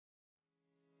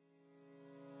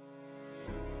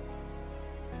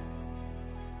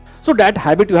So that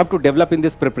habit you have to develop in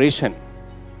this preparation.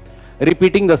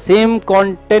 Repeating the same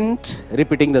content,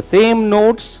 repeating the same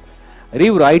notes,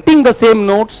 rewriting the same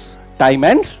notes time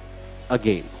and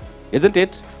again, isn't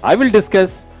it? I will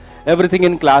discuss everything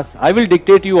in class. I will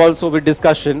dictate you also with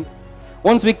discussion.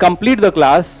 Once we complete the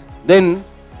class, then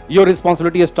your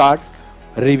responsibility is start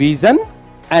revision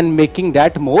and making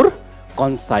that more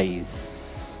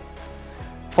concise.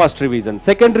 First revision,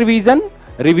 second revision,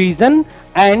 revision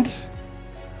and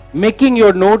making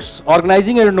your notes,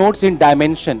 organizing your notes in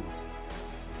dimension,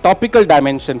 topical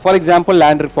dimension. For example,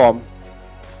 land reform.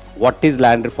 What is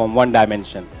land reform? One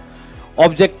dimension.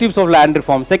 Objectives of land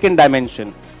reform, second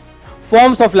dimension.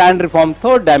 Forms of land reform,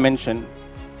 third dimension.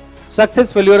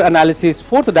 Success failure analysis,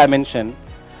 fourth dimension.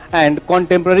 And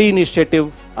contemporary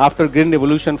initiative after Green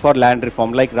Revolution for land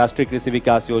reform like Rashtriya Krishi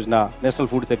Vikas Yojana, National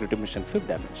Food Security Mission, fifth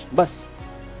dimension. Bas.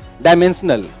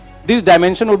 Dimensional. This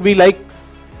dimension would be like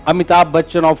Amitabh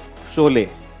Bachchan of Sholay,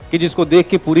 कि जिसको देख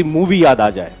के पूरी movie याद आ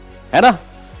जाए, है ना?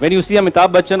 When you see Amitabh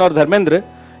Bachchan और Dharmendra,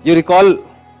 you recall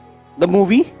the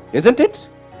movie, isn't it?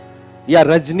 या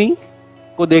रजनी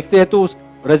को देखते हैं तो उस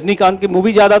रजनीकांत की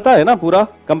मूवी याद आता है ना, पूरा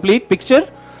complete picture.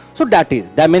 So that is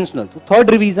dimensional. So third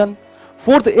revision.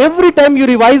 Fourth, every time you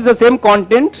revise the same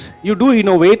content, you do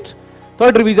innovate.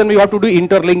 Third revision, you have to do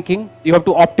interlinking. You have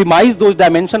to optimize those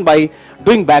dimensions by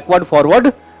doing backward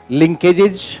forward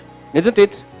linkages, isn't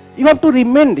it? You have to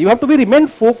remain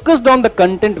focused on the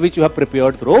content which you have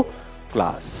prepared through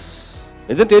class,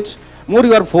 isn't it? More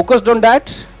you are focused on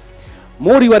that,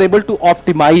 more you are able to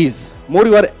optimize,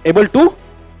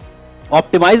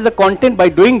 the content by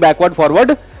doing backward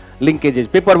forward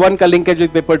linkages. Paper 1 ka linkage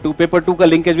with paper 2, paper 2 ka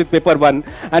linkage with paper 1,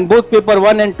 and both paper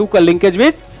 1 and 2 ka linkage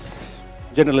with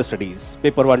general studies.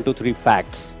 Paper 1 to 3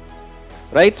 facts,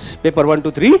 right? Paper 1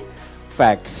 to 3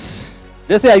 facts.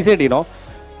 Just I said, you know,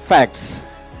 facts,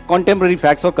 contemporary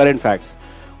facts or current facts.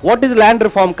 What is land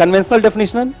reform? Conventional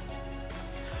definition.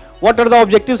 What are the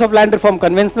objectives of land reform?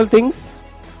 Conventional things,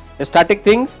 static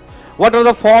things. What are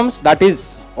the forms? That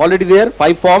is already there,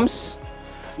 5 forms.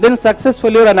 Then success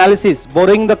failure analysis,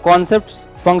 borrowing the concepts,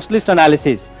 functionalist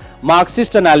analysis,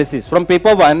 Marxist analysis from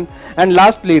paper 1, and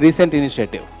lastly recent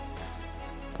initiative.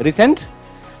 Recent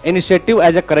initiative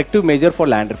as a corrective measure for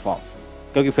land reform,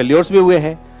 क्योंकि failures भी हुए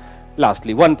हैं.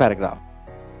 Lastly, one paragraph.